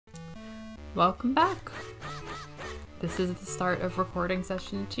Welcome back! This is the start of recording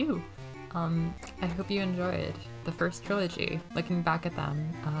session 2. I hope you enjoyed the first trilogy. Looking back at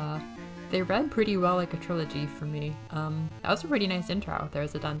them, they read pretty well like a trilogy for me. That was a pretty nice intro. There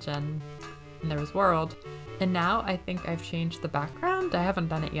was a dungeon, and there was world. And now I think I've changed the background. I haven't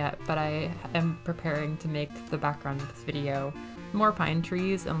done it yet, but I am preparing to make the background of this video more pine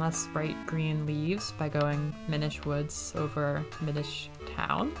trees and less bright green leaves by going Minish Woods over Minish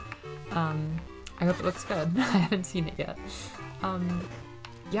Town. I hope it looks good. I haven't seen it yet.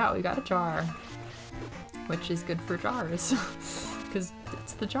 Yeah, we got a jar, which is good for jars, because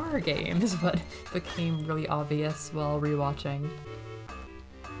it's the jar game is what became really obvious while rewatching.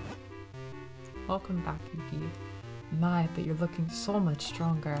 Welcome back, Yuki. My, but you're looking so much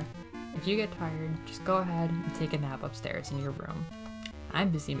stronger. If you get tired, just go ahead and take a nap upstairs in your room. I'm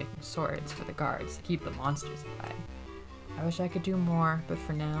busy making swords for the guards to keep the monsters at bay. I wish I could do more, but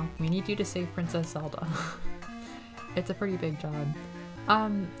for now, we need you to save Princess Zelda. It's a pretty big job.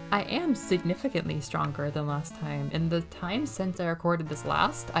 I am significantly stronger than last time. In the time since I recorded this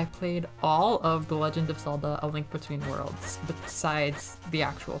last, I played all of The Legend of Zelda: A Link Between Worlds, besides the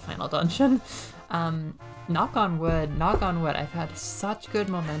actual final dungeon. Knock on wood, I've had such good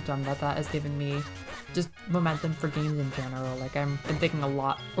momentum that has given me just momentum for games in general. Like, I've been thinking a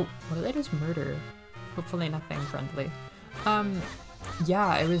lot. Oh, what did I just murder? Hopefully nothing friendly.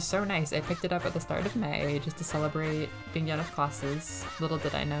 Yeah, it was so nice. I picked it up at the start of May just to celebrate being done with classes. Little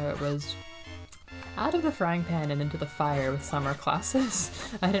did I know it was out of the frying pan and into the fire with summer classes.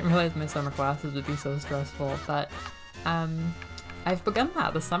 I didn't realize my summer classes would be so stressful, but I've begun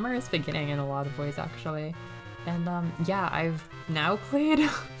that. The summer is beginning in a lot of ways, actually. And yeah, I've now played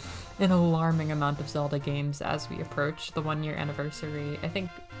an alarming amount of Zelda games as we approach the 1-year anniversary. I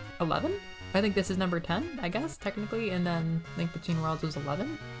think 11? I think this is number 10, I guess, technically, and then Link Between Worlds was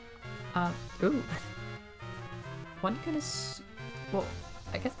 11. Ooh. One can well,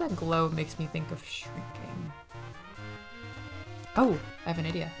 I guess that glow makes me think of shrinking. Oh, I have an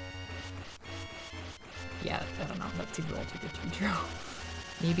idea. Yeah, I don't know, that seems a little too good to be true.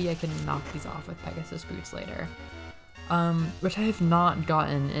 Maybe I can knock these off with Pegasus boots later. Which I have not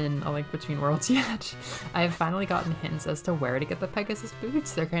gotten in A Link Between Worlds yet. I have finally gotten hints as to where to get the Pegasus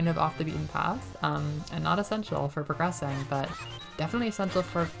boots. They're kind of off the beaten path, and not essential for progressing, but definitely essential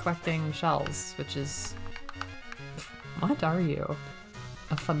for collecting shells, which is... What are you?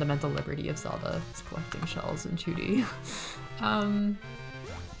 A fundamental liberty of Zelda is collecting shells in 2D.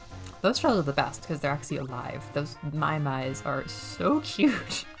 Those shells are the best because they're actually alive. Those Mai-Mais are so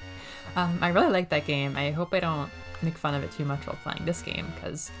cute. I really like that game. I hope I don't make fun of it too much while playing this game,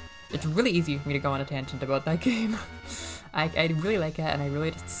 because it's really easy for me to go on a tangent about that game. I really like it, and I really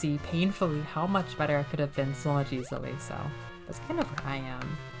just see painfully how much better it could have been so much easily, so that's kind of where I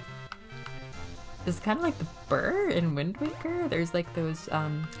am. It's kind of like the burr in Wind Waker. There's like those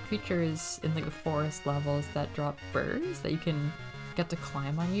creatures in like the forest levels that drop burrs that you can get to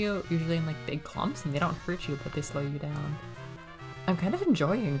climb on you, usually in like big clumps, and they don't hurt you, but they slow you down. I'm kind of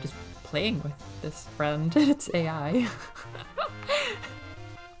enjoying just playing with this friend and its AI.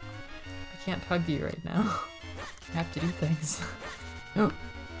 I can't hug you right now. I have to do things. Oh,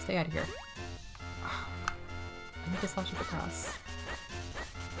 stay out of here. I need to slash it across.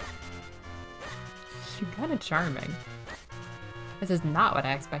 You're kind of charming. This is not what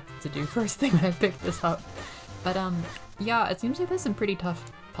I expected to do first thing when I picked this up. But yeah, it seems like there's some pretty tough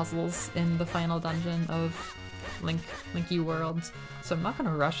puzzles in the final dungeon of Linky Worlds, so I'm not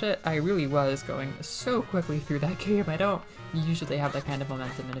gonna rush it. I really was going so quickly through that game. I don't usually have that kind of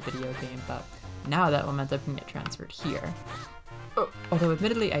momentum in a video game, but now that momentum can get transferred here. Oh, although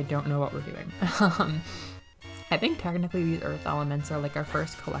admittedly I don't know what we're doing. I think technically these earth elements are like our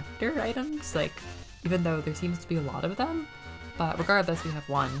first collector items, like even though there seems to be a lot of them, but regardless we have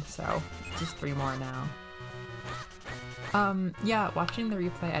one, so just 3 more now. Yeah, watching the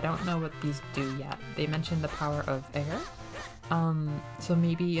replay, I don't know what these do yet. They mentioned the power of air. So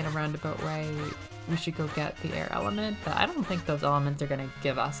maybe in a roundabout way, we should go get the air element, but I don't think those elements are gonna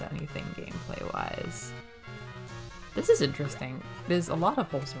give us anything gameplay-wise. This is interesting. There's a lot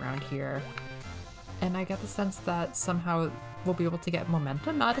of holes around here, and I get the sense that somehow we'll be able to get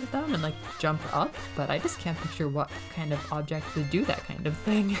momentum out of them and like jump up, but I just can't picture what kind of object would do that kind of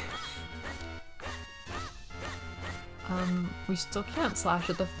thing. We still can't slash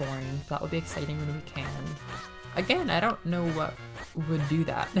at the thorns. That will be exciting when we can. Again, I don't know what would do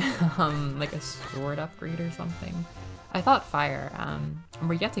that. Like a sword upgrade or something. I thought fire.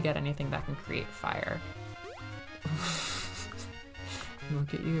 We're yet to get anything that can create fire.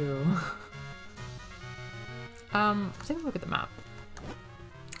 Look at you. Let's take a look at the map.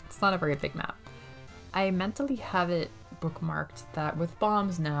 It's It's not a very big map. I mentally have it bookmarked that with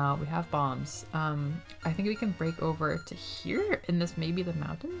bombs now, we have bombs. I think we can break over to here, and this may be the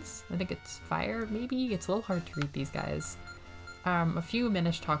mountains. I think it's fire, maybe? It's a little hard to read these guys. A few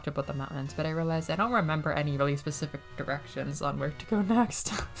Minish talked about the mountains, but I realized I don't remember any really specific directions on where to go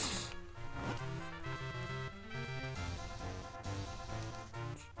next.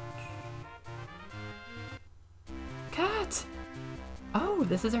 Cat! Oh,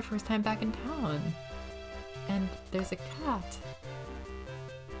 this is our first time back in town. And there's a cat.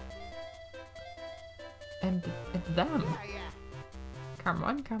 And it's them. Come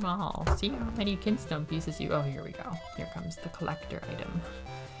on, come on. See how many kinstone pieces you— oh, here we go. Here comes the collector item.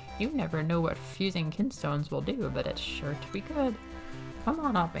 You never know what fusing kinstones will do, but it's sure to be good. Come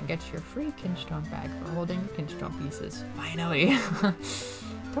on up and get your free kinstone bag for holding your kinstone pieces. Finally!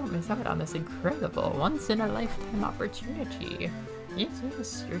 Don't miss out on this incredible once-in-a-lifetime opportunity. Yes,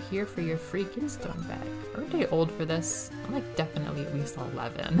 yes, you're here for your free kinstone bag. Aren't I old for this? I'm like definitely at least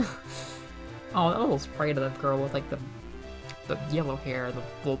 11. Oh, that little sprite of the girl with like the yellow hair, the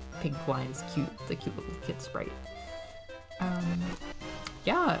little pink line is cute. It's a cute little kid sprite.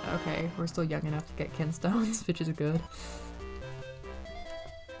 Yeah, okay, we're still young enough to get kinstones, which is good.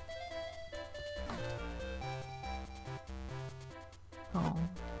 Oh.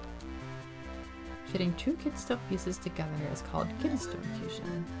 Fitting 2 kinstone pieces together is called kinstone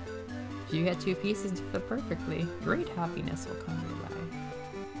fusion. If you get 2 pieces to fit perfectly, great happiness will come your way.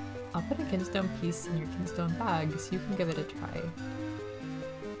 I'll put a kinstone piece in your kinstone bag so you can give it a try.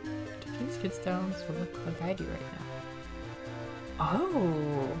 Diffuse kinstones will look like I do right now.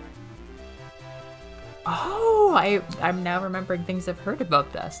 Oh! Oh! I'm now remembering things I've heard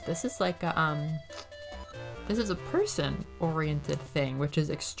about this. This is like a, this is a person-oriented thing, which is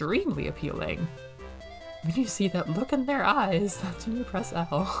extremely appealing. When you see that look in their eyes, that's when you press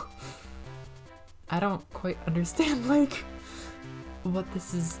L. I don't quite understand, like, what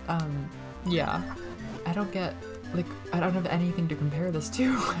this is, yeah. I don't get, like, I don't have anything to compare this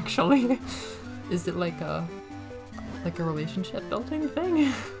to, actually. Is it like a relationship building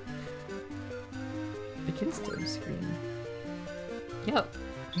thing? The kinstone screen. Yep,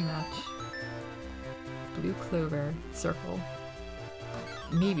 match. Blue clover, circle.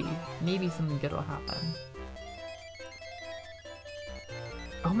 Maybe something good will happen.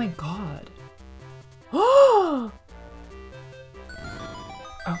 Oh my god. Oh!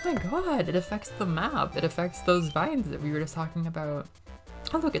 Oh my god, it affects the map. It affects those vines that we were just talking about.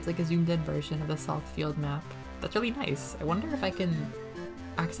 Oh look, it's like a zoomed in version of the Southfield map. That's really nice. I wonder if I can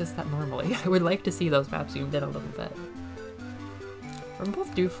access that normally. I would like to see those maps zoomed in a little bit. We're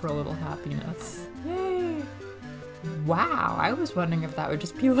both due for a little happiness. Yay! Wow, I was wondering if that would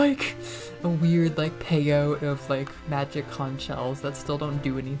just be like a weird like payout of like magic conch shells that still don't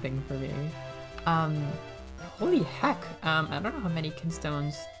do anything for me. Holy heck, I don't know how many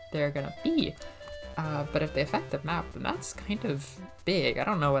kinstones there are gonna be, but if they affect the map, then that's kind of big. I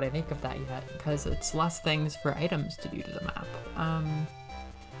don't know what I make of that yet, because it's less things for items to do to the map.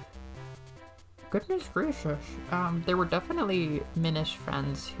 Goodness gracious. There were definitely Minish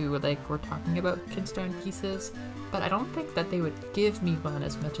friends who like were talking about kinstone pieces, but I don't think that they would give me one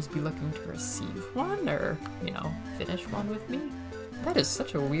as much as be looking to receive one or, you know, finish one with me. That is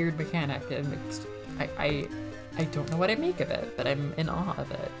such a weird mechanic. I don't know what I make of it, but I'm in awe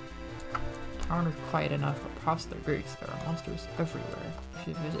of it. Town is quiet enough across the gates. There are monsters everywhere. You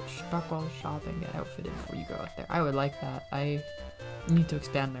should visit Spuckwell's shop and get outfitted before you go out there. I would like that. I need to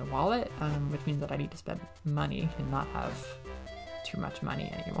expand my wallet, which means that I need to spend money and not have too much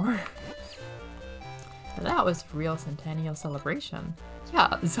money anymore. That was real Centennial celebration.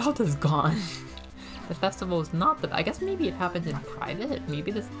 Yeah, Zelda's gone. The festival is not the— I guess maybe it happened in private.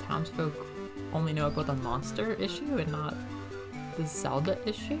 Maybe the townsfolk only know about the monster issue and not the Zelda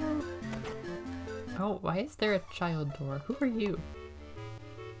issue? Oh, why is there a child door? Who are you?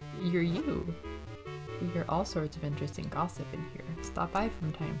 You're you. We hear all sorts of interesting gossip in here. Stop by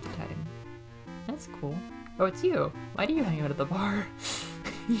from time to time. That's cool. Oh, it's you. Why do you hang out at the bar?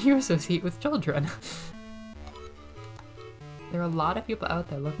 You associate with children. There are a lot of people out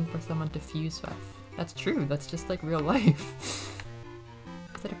there looking for someone to fuse with. That's true. That's just like real life.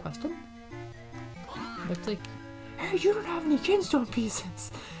 Is that a question? Looks like— hey, you don't have any kinstone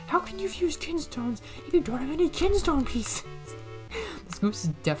pieces! How can you fuse kinstones if you don't have any kinstone pieces? This goose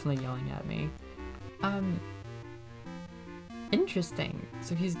is definitely yelling at me. Interesting.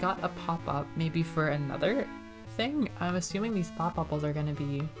 So he's got a pop-up maybe for another thing? I'm assuming these thought bubbles are gonna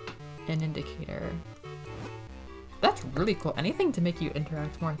be an indicator. That's really cool. Anything to make you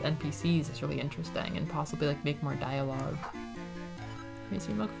interact more with NPCs is really interesting and possibly like make more dialogue.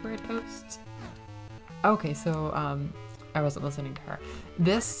 crazy milk for a toast. Okay, so I wasn't listening to her.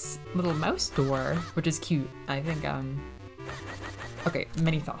 This little mouse door, which is cute, I think okay,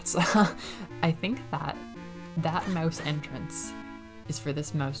 many thoughts. I think that mouse entrance is for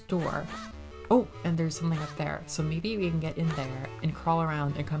this mouse door. Oh, and there's something up there. So maybe we can get in there and crawl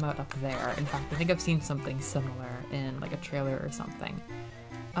around and come out up there. In fact, I think I've seen something similar in like a trailer or something.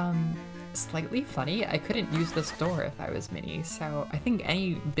 Slightly funny, I couldn't use this door if I was Minnie, so I think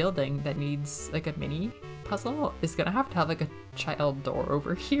any building that needs like a mini puzzle is gonna have to have like a child door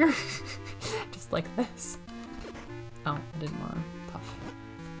over here. Just like this. Oh, I didn't want to puff.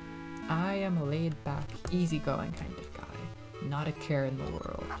 I am a laid-back, easygoing kind of guy. Not a care in the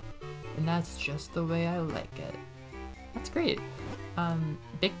world. And that's just the way I like it. That's great.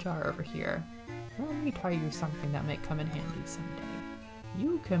 Big jar over here. Let me tell you something that might come in handy someday.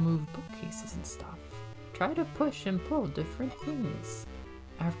 You can move bookcases and stuff. Try to push and pull different things.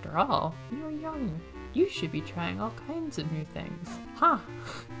 After all, you're young. You should be trying all kinds of new things. Huh?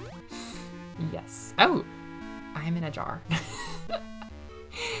 Yes. Oh! I'm in a jar.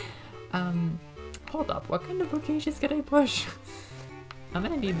 Hold up. What kind of bookcases can I push? I'm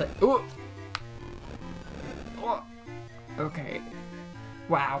gonna need like... Oh! Oh! Okay.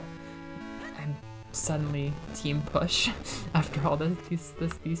 Wow. I'm suddenly team push after all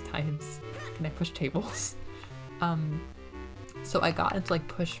these times. Can I push tables? So I got into like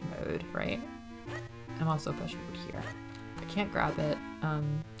push mode, right? I'm also push mode here. I can't grab it,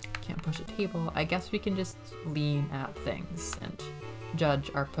 can't push a table. I guess we can just lean at things and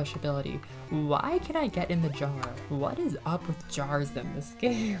judge our push ability. Why can I get in the jar? What is up with jars in this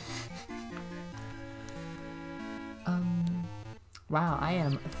game? Wow, I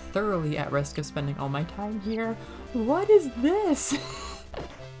am thoroughly at risk of spending all my time here. What is this?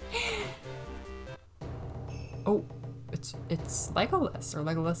 Oh, it's Legolas, or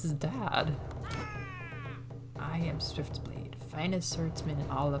Legolas's dad. I am Swiftblade, finest swordsman in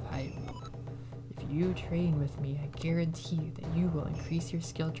all of Hyrule. If you train with me, I guarantee that you will increase your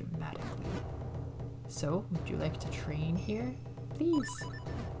skill dramatically. So, would you like to train here? Please.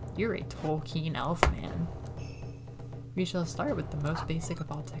 You're a Tolkien elf man. We shall start with the most basic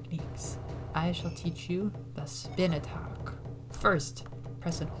of all techniques. I shall teach you the spin attack. First,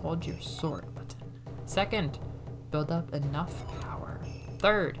 press and hold your sword button. Second, build up enough power.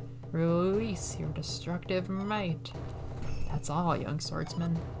 Third, release your destructive might. That's all, young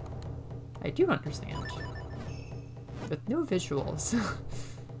swordsman. I do understand. With no visuals.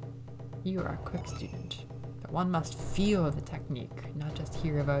 You are a quick student, but one must feel the technique, not just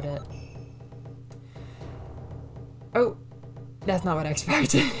hear about it. Oh, that's not what I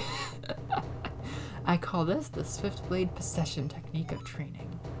expected. I call this the Swiftblade possession technique of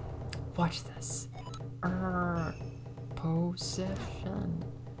training. Watch this. Possession.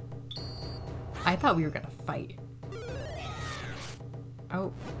 I thought we were gonna fight.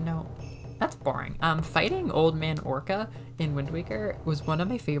 Oh, no. That's boring. Fighting Old Man Orca in Wind Waker was one of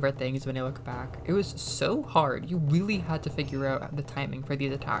my favorite things when I look back. It was so hard. You really had to figure out the timing for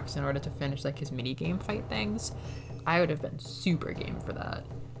these attacks in order to finish like his minigame fight things. I would have been super game for that.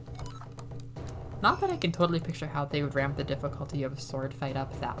 Not that I can totally picture how they would ramp the difficulty of a sword fight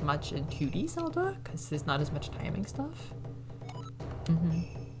up that much in 2D Zelda, because there's not as much timing stuff.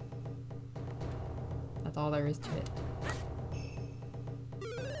 That's all there is to it.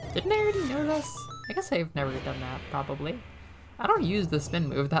 Didn't I already know this? I guess I've never done that, probably. I don't use the spin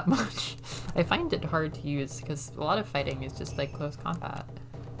move that much. I find it hard to use because a lot of fighting is just like close combat.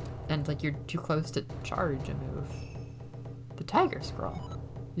 And like you're too close to charge a move. The Tiger Scroll.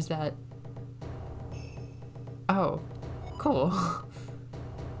 Is that... Oh, cool.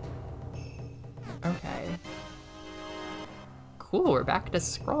 Okay. Cool, we're back to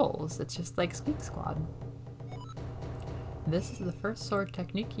scrolls. It's just like Squeak Squad. This is the first sword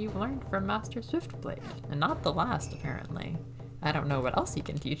technique you've learned from Master Swiftblade, and not the last, apparently. I don't know what else he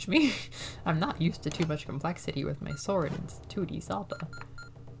can teach me. I'm not used to too much complexity with my sword in 2D Zelda.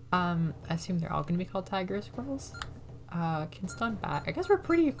 I assume they're all gonna be called Tiger Scrolls? Kinstone back. I guess we're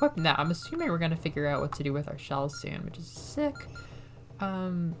pretty equipped now. I'm assuming we're gonna figure out what to do with our shells soon, which is sick.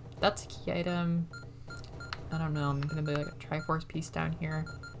 That's a key item. I don't know, I'm gonna be like a Triforce piece down here.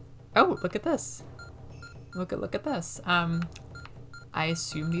 Oh, look at this. Look at this. I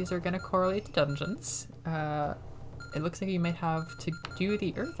assume these are gonna correlate to dungeons. It looks like you might have to do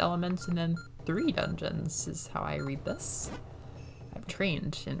the earth elements and then 3 dungeons is how I read this. I've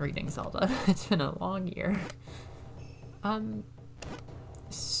trained in reading Zelda. It's been a long year.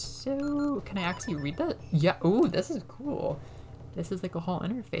 So can I actually read that? Yeah, ooh, this is cool. This is like a whole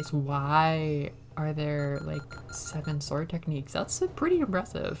interface. Why are there like 7 sword techniques? That's pretty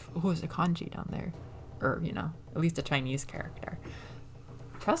impressive. Oh, there's a kanji down there. Or, you know, at least a Chinese character.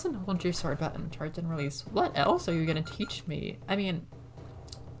 Press and hold your sword button. Charge and release. What else are you gonna teach me? I mean,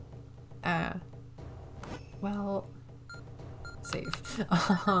 well, save.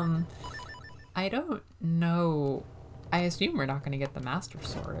 I don't know. I assume we're not gonna get the Master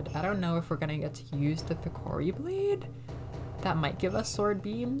Sword. I don't know if we're gonna get to use the Picori Blade. That might give us sword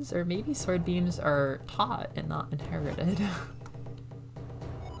beams, or maybe sword beams are taught and not inherited.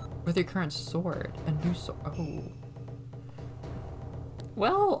 With your current sword, a new sword. Oh.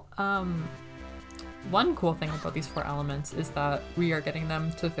 Well, one cool thing about these 4 elements is that we are getting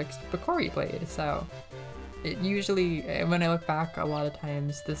them to fix the Picori Blade, so it usually, when I look back, a lot of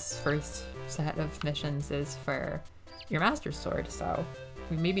times this first set of missions is for your Master Sword, so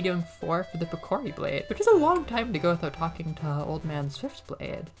we may be doing 4 for the Picori Blade, which is a long time to go without talking to Old Man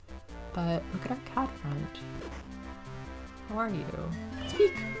Swiftblade. But look at our cat friend. How are you?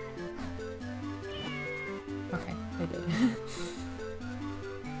 Speak! Okay, I did.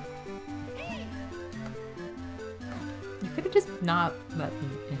 You could have just not let me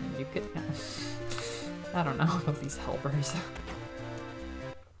in. You could have. I don't know about these helpers.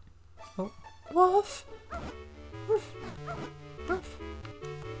 Oh, woof! Woof! Woof!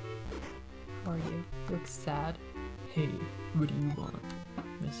 How are you? You look sad. Hey, what do you want?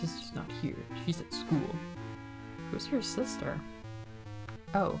 My sister's not here. She's at school. Who's your sister?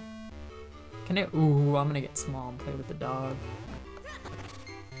 Oh. Can I? Ooh, I'm gonna get small and play with the dog.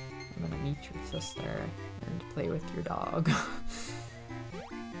 I'm gonna meet your sister and play with your dog.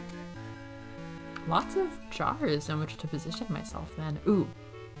 Lots of jars in which to position myself in. Ooh.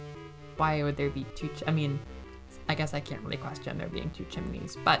 Why would there be 2 I mean, I guess I can't really question there being 2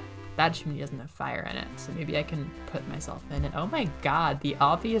 chimneys, but that chimney doesn't have fire in it, so maybe I can put myself in it. Oh my god, the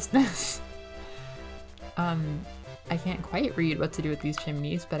obviousness! I can't quite read what to do with these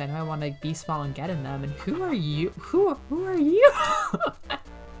chimneys, but I know I want to be small and get in them, and who are you? Who are you?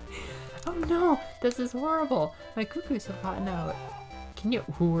 Oh no, this is horrible! My cuckoos have gotten out.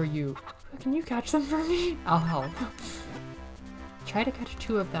 Who are you? Can you catch them for me? I'll help. Try to catch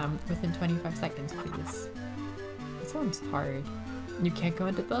 2 of them within 25 seconds, please. That sounds hard. You can't go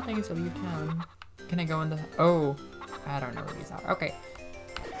into buildings or leave town. Can I go in the— oh, I don't know where these are. Okay.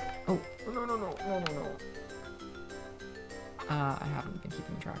 Oh, no. I haven't been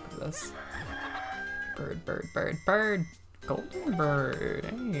keeping track of this. Bird. Golden bird,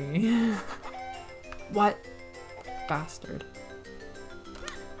 hey. What? Bastard.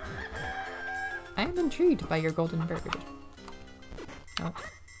 I am intrigued by your golden bird. Oh.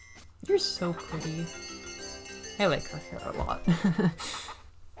 You're so pretty. I like her hair a lot.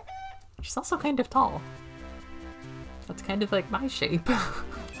 She's also kind of tall. That's kind of like my shape.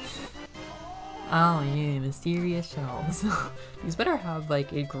 Oh yeah, mysterious shells. These better have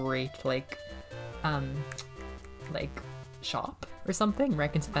like a great like shop or something where I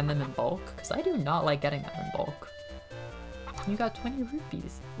can spend them in bulk, because I do not like getting them in bulk. You got 20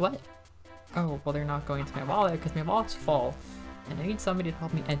 rupees. What? Oh, well they're not going to my wallet because my wallet's full. And I need somebody to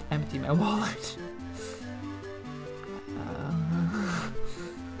help me empty my wallet.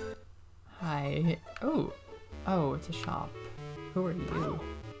 Hi. Oh, it's a shop. Who are you?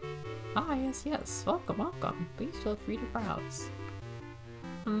 Ah, yes. Welcome. Please feel free to browse.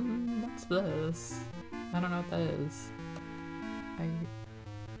 What's this? I don't know what that is.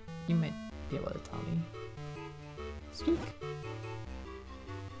 You might be able to tell me. Speak.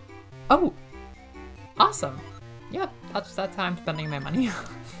 Oh! Awesome! Yep, that's how I'm spending my money.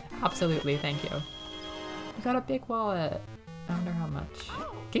 Absolutely, thank you. You got a big wallet. I wonder how much.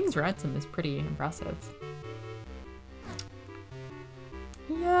 King's Ransom is pretty impressive.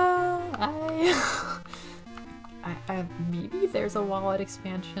 Yeah, I maybe there's a wallet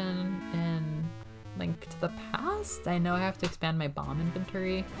expansion in Link to the Past. I know I have to expand my bomb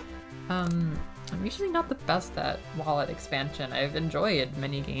inventory. I'm usually not the best at wallet expansion. I've enjoyed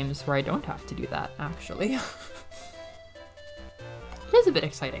many games where I don't have to do that, actually. It is a bit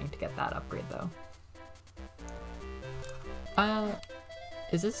exciting to get that upgrade, though.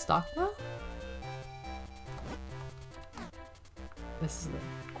 Is this Stockwell? This is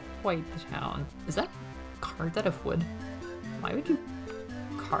quite the town. Is that carved out of wood? Why would you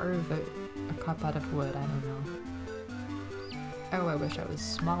carve a cup out of wood? I don't know. Oh, I wish I was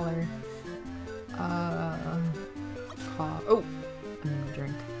smaller. Oh! I'm gonna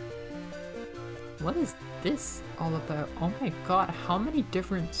drink. What is this all about? Oh my god, how many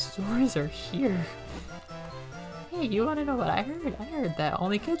different stores are here? Hey, you wanna know what I heard? I heard that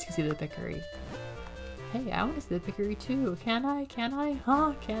only kids can see the Picori. Hey, I want to see the piggery too. Can I? Can I?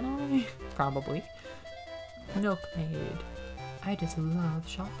 Huh? Can I? Probably. Milkmaid. I just love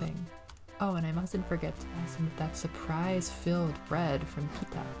shopping. Oh, and I mustn't forget to ask him if that surprise-filled bread from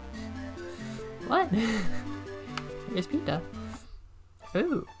Pita. What? Here's Pita.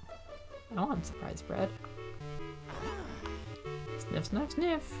 Ooh. I want surprise bread. Sniff, sniff,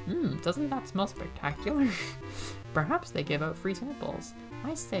 sniff. Doesn't that smell spectacular? Perhaps they give out free samples.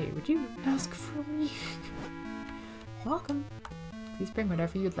 I say, would you ask for me? Welcome. Please bring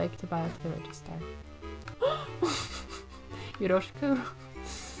whatever you'd like to buy to the register. Yoroshiku.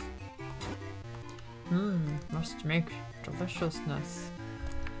 Must make deliciousness.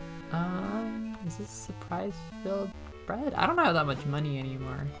 Is this surprise-filled bread? I don't have that much money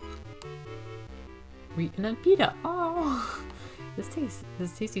anymore. Wheat and a pita. Oh, this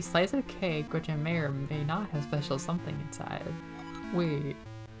tasty slice of cake, which I may or may not have special something inside. Wait,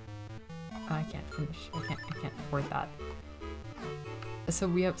 I can't finish. I can't afford that. So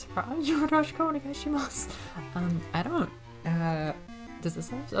we have surprise Yoroshiku onegaishimasu. I don't. Does this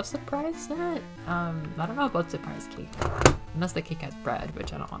have a surprise in it? I don't know about surprise cake. Unless the cake has bread,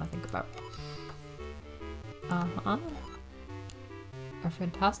 which I don't want to think about. A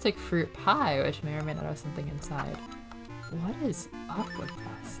fantastic fruit pie, which may or may not have something inside. What is up with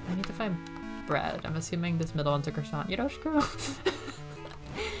this? I need to find bread. I'm assuming this middle one's a croissant. Yoroshiku.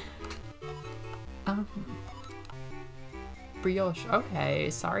 Brioche. Okay,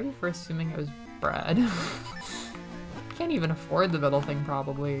 sorry for assuming it was bread. Can't even afford the middle thing,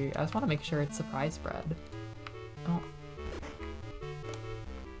 probably. I just want to make sure it's surprise bread. Oh.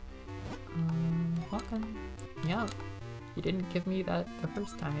 Welcome. Yeah. You didn't give me that the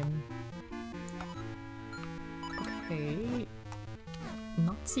first time. Okay.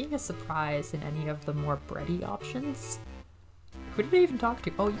 Not seeing a surprise in any of the more bready options. Who did I even talk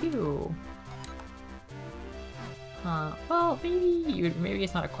to? Oh, you! Huh. Well, maybe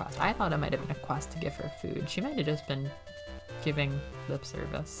it's not a quest. I thought it might have been a quest to give her food. She might have just been giving lip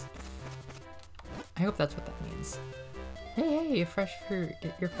service. I hope that's what that means. Hey, fresh fruit.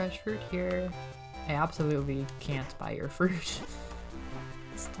 Get your fresh fruit here. I absolutely can't buy your fruit.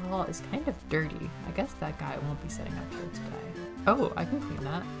 This stall is kind of dirty. I guess that guy won't be setting up here today. Oh, I can clean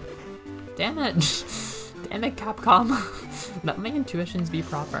that. Damn it! Damn it, Capcom! Let my intuitions be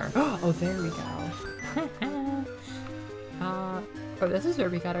proper. Oh, there we go. Oh, this is where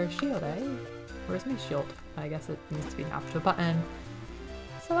we got our shield, eh? Where's my shield? I guess it needs to be napped to a button.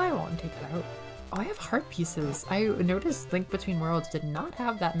 So I won't take it out. Oh, I have heart pieces. I noticed Link Between Worlds did not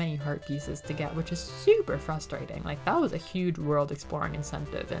have that many heart pieces to get, which is super frustrating. Like, that was a huge world exploring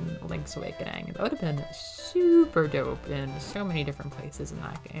incentive in Link's Awakening. That would have been super dope in so many different places in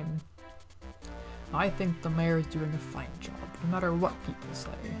that game. I think the mayor is doing a fine job, no matter what people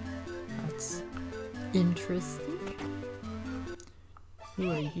say. That's interesting. Who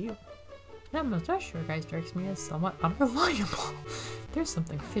are you? That mustache guy strikes me as somewhat unreliable. There's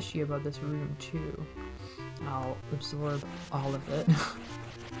something fishy about this room too. I'll absorb all of it.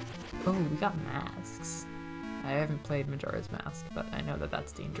 Oh, we got masks. I haven't played Majora's Mask, but I know that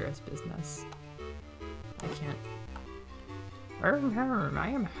that's dangerous business. I can't. I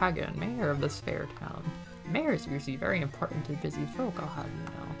am Hagen, mayor of this fair town. Mayors are usually very important to busy folk, I'll have you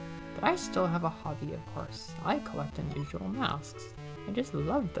know. But I still have a hobby, of course. I collect unusual masks. I just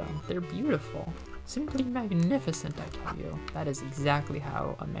love them. They're beautiful. Simply magnificent, I tell you. That is exactly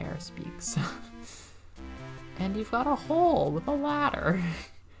how a mayor speaks. And you've got a hole with a ladder.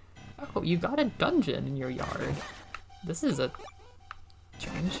 Oh, you got a dungeon in your yard. This is a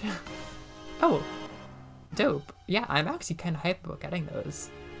change. Oh, dope. Yeah, I'm actually kind of hyped about getting those.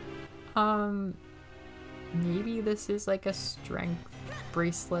 Maybe this is like a strength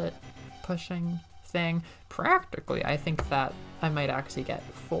bracelet pushing thing. Practically, I think that I might actually get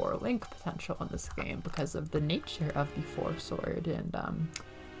 4 Link potential in this game because of the nature of the 4 sword, and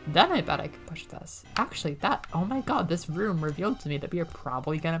then I bet I could push this. Actually, oh my god, this room revealed to me that we are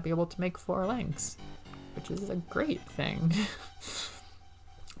probably gonna be able to make 4 Links, which is a great thing.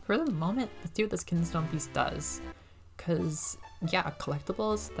 For the moment, let's see what this Kinstone piece does. Cause, yeah,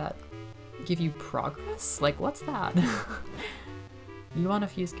 collectibles that give you progress? Like, what's that? You want a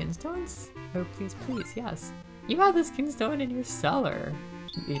few Kinstones? Oh, please, please, yes. You have this Kinstone in your cellar,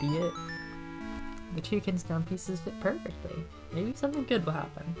 you idiot. The 2 Kinstone pieces fit perfectly. Maybe something good will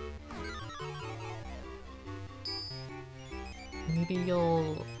happen. Maybe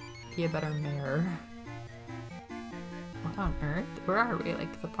you'll be a better mayor. What on earth? Where are we?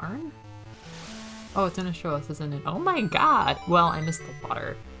 Like the barn? Oh, it's gonna show us, isn't it? Oh my god! Well, I missed the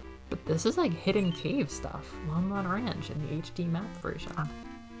water. But this is like hidden cave stuff. Lon Lon Ranch in the HD map version.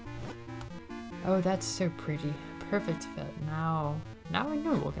 Oh, that's so pretty. Perfect fit. Now I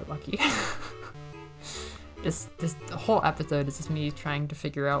know we'll get lucky. This whole episode is just me trying to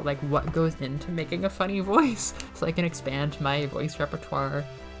figure out like what goes into making a funny voice so I can expand my voice repertoire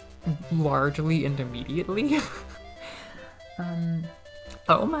largely and immediately.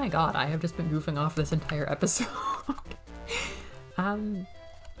 Oh my god, I have just been goofing off this entire episode.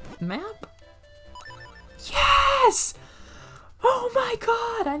 Map? Yes! Oh my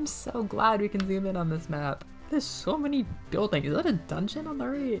god, I'm so glad we can zoom in on this map. There's so many buildings. Is that a dungeon on the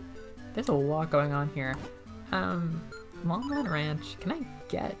right? There's a lot going on here. Longmont Ranch. Can I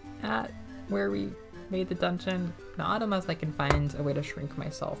get at where we made the dungeon? Not unless I can find a way to shrink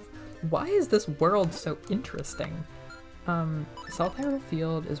myself. Why is this world so interesting? South Hyrule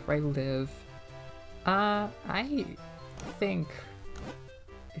Field is where I live. I think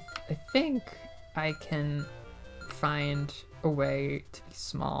I can find a way to be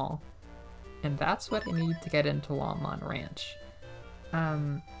small, and that's what I need to get into Longmont Ranch.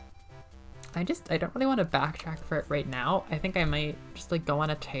 I don't really want to backtrack for it right now. I think I might just like go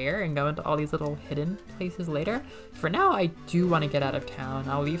on a tear and go into all these little hidden places later. For now, I do want to get out of town.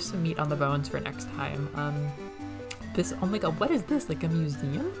 I'll leave some meat on the bones for next time. Oh my god, what is this? Like a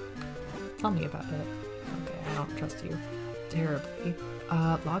museum? Tell me about it. Okay, I don't trust you terribly.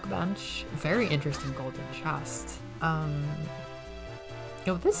 Log bench. Very interesting golden chest. You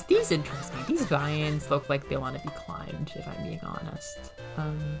know, these interest me. These vines look like they want to be climbed, if I'm being honest.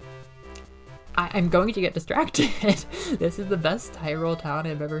 I'm going to get distracted. This is the best Hyrule town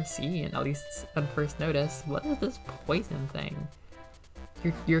I've ever seen, at least on first notice. What is this poison thing?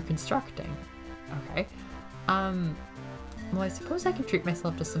 You're constructing. Okay. Well, I suppose I can treat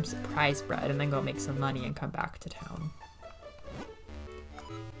myself to some surprise bread and then go make some money and come back to town.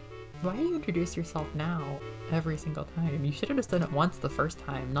 Why do you introduce yourself now every single time? You should have just done it once the first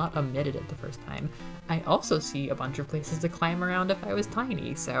time, not omitted it the first time. I also see a bunch of places to climb around if I was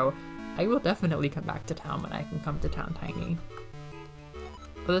tiny, so I will definitely come back to town when I can come to town tiny.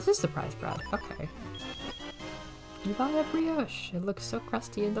 Oh, this is surprise bread. Okay. You bought a brioche. It looks so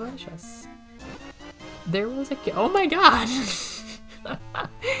crusty and delicious. There was a oh my god!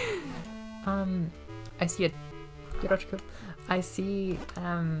 I see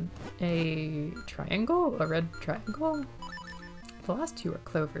a triangle, a red triangle. The last two are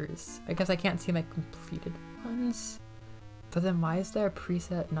clovers. I guess I can't see my completed ones. But then why is there a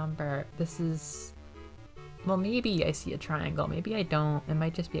preset number? This is... Well, maybe I see a triangle. Maybe I don't. It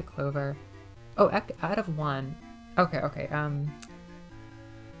might just be a clover. Oh, out of one. Okay.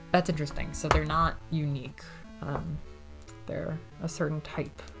 That's interesting. So they're not unique. They're a certain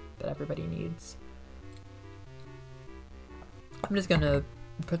type that everybody needs. I'm just gonna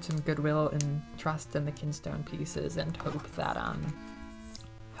put some goodwill and trust in the kinstone pieces and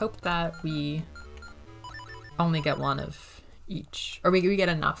hope that we only get one of each, or we get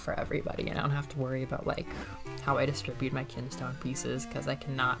enough for everybody, and I don't have to worry about like how I distribute my kinstone pieces, because I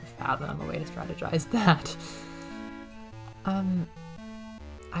cannot fathom a way to strategize that.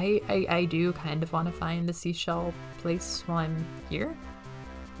 I do kind of want to find a seashell place while I'm here,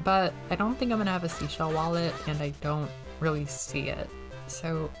 but I don't think I'm gonna have a seashell wallet, and I don't really see it,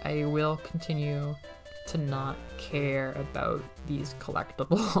 so I will continue to not care about these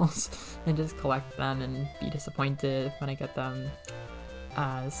collectibles and just collect them and be disappointed when I get them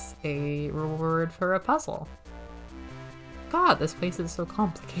as a reward for a puzzle. God, this place is so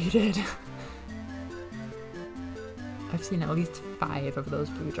complicated. I've seen at least 5 of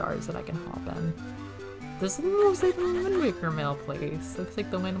those blue jars that I can hop in. This looks like the Wind Waker mail place. Looks like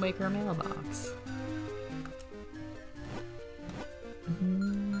the Wind Waker mailbox.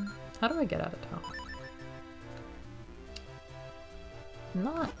 How do I get out of town? I'm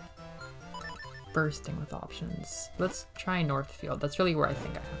not bursting with options. Let's try Northfield. That's really where I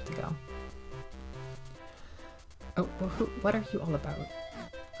think I have to go. Oh, well, what are you all about?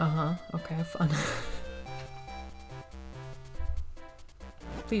 Uh-huh. Okay, have fun.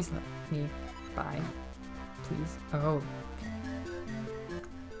 Please let me by. Please. Oh.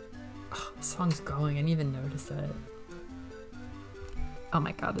 Oh, the song's going. I didn't even notice it. Oh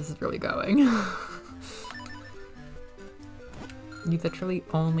my god, this is really going. You literally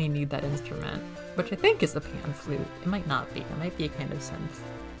only need that instrument, which I think is a pan flute. It might not be. It might be a kind of synth.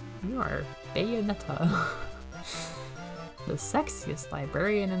 You are Bayonetta. The sexiest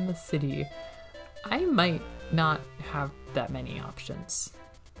librarian in the city. I might not have that many options.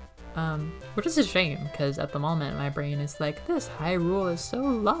 Which is a shame, because at the moment my brain is like, this Hyrule is so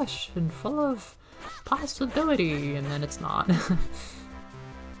lush and full of possibility, and then it's not.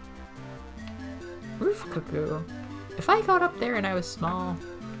 Roof Cuckoo. If I got up there and I was small,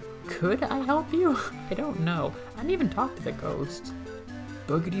 Could I help you? I don't know. I didn't even talk to the ghost.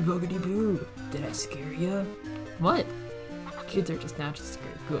 Boogity boogity boo. Did I scare you? What? Kids are just naturally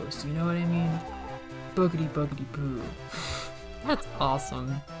scared of ghosts, you know what I mean? Boogity boogity boo. That's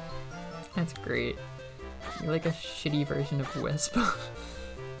awesome. That's great. You're like a shitty version of Wisp.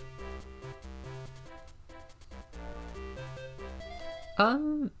 A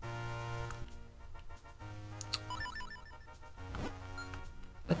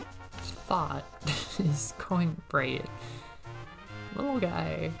thought is going right. Little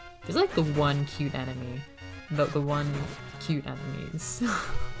guy. He's like the one cute enemy. The one cute enemies.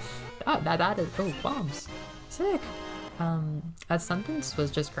 that is, oh, bombs. Sick. That sentence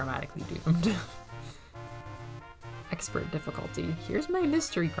was just grammatically doomed. Expert difficulty. Here's my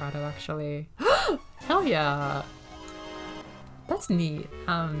mystery grotto, actually. Hell yeah. That's neat.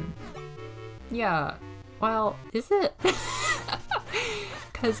 Yeah. Well, is it?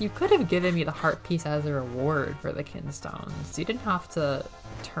 Because you could have given me the heart piece as a reward for the kinstones. You didn't have to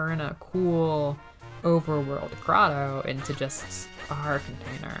turn a cool overworld grotto into just a heart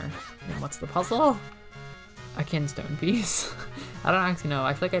container. And what's the puzzle? A kinstone piece. I don't actually know.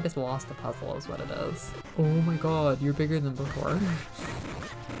 I feel like I just lost the puzzle is what it is. Oh my god, you're bigger than before.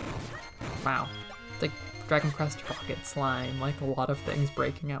 Wow. It's like Dragon Quest Rocket Slime, like a lot of things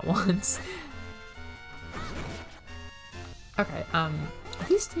breaking at once. Okay,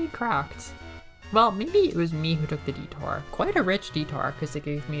 these stayed cracked. Well, maybe it was me who took the detour. Quite a rich detour, because it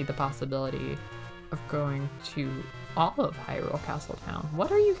gave me the possibility of going to all of Hyrule Castletown.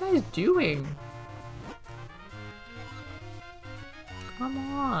 What are you guys doing? Come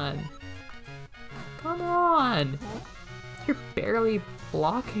on. Come on. You're barely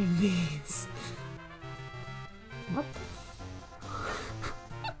blocking these. What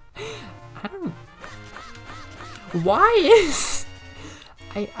the I don't... Why is...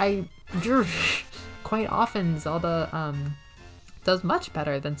 quite often Zelda, does much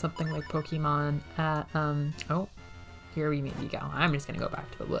better than something like Pokemon at, oh, here we maybe go. I'm just gonna go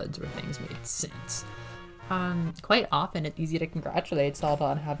back to the woods where things made sense. Quite often it's easy to congratulate Zelda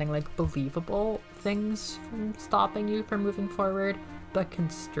on having like believable things from stopping you from moving forward, but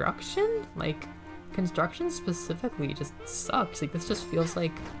construction specifically just sucks. Like this just feels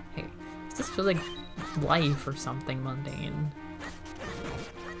like, hey, this just feels like life or something mundane.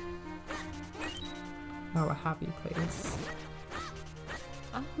 Oh, a happy place.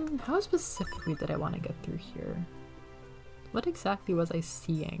 How specifically did I want to get through here? What exactly was I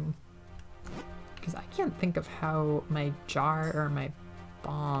seeing? Because I can't think of how my jar or my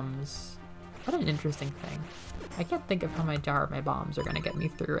bombs... What an interesting thing. I can't think of how my jar or my bombs are gonna get me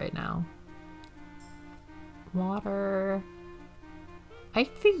through right now. Water... I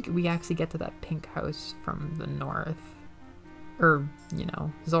think we actually get to that pink house from the north. Or, you know,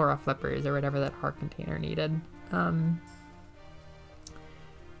 Zora flippers or whatever that heart container needed. I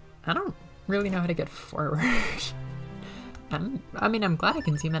don't really know how to get forward. I mean, I'm glad I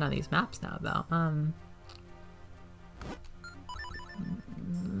can zoom in on these maps now, though.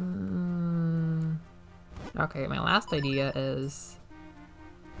 Okay, my last idea is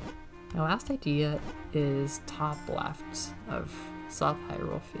top left of South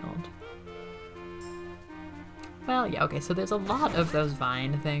Hyrule Field. Well, yeah, okay, so there's a lot of those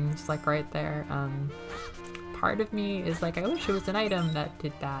vine things, like, right there. Part of me is like, I wish it was an item that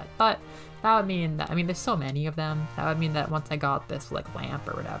did that, but that would mean that, I mean, there's so many of them, that would mean that once I got this, like, lamp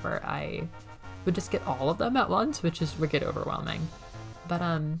or whatever, I would just get all of them at once, which is wicked overwhelming.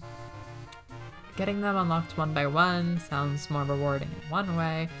 But, getting them unlocked one by one sounds more rewarding in one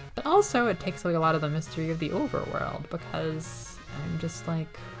way, but also it takes away a lot of the mystery of the overworld, because I'm just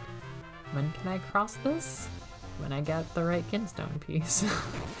like, when can I cross this? When I get the right kinstone piece.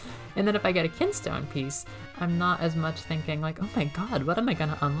 And then if I get a kinstone piece, I'm not as much thinking like, oh my god, what am I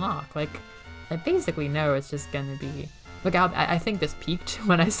gonna unlock? Like, I basically know it's just gonna be... Look, I think this peaked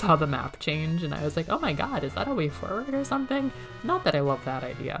when I saw the map change, and I was like, oh my god, is that a way forward or something? Not that I love that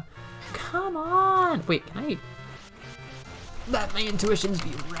idea. Come on! Wait, can I... Let my intuitions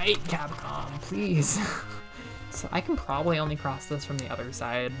be right, Capcom, please. So I can probably only cross this from the other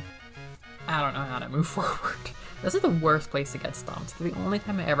side. I don't know how to move forward. This is the worst place to get stumped. The only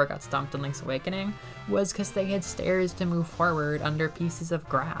time I ever got stumped in Link's Awakening was because they had stairs to move forward under pieces of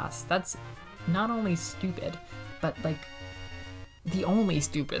grass. That's not only stupid, but like the only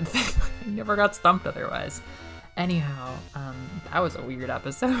stupid thing. I never got stumped otherwise. Anyhow, that was a weird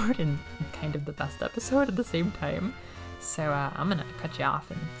episode and kind of the best episode at the same time. So I'm gonna cut you off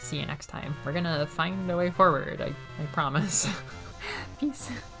and see you next time. We're gonna find a way forward, I promise.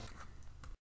 Peace.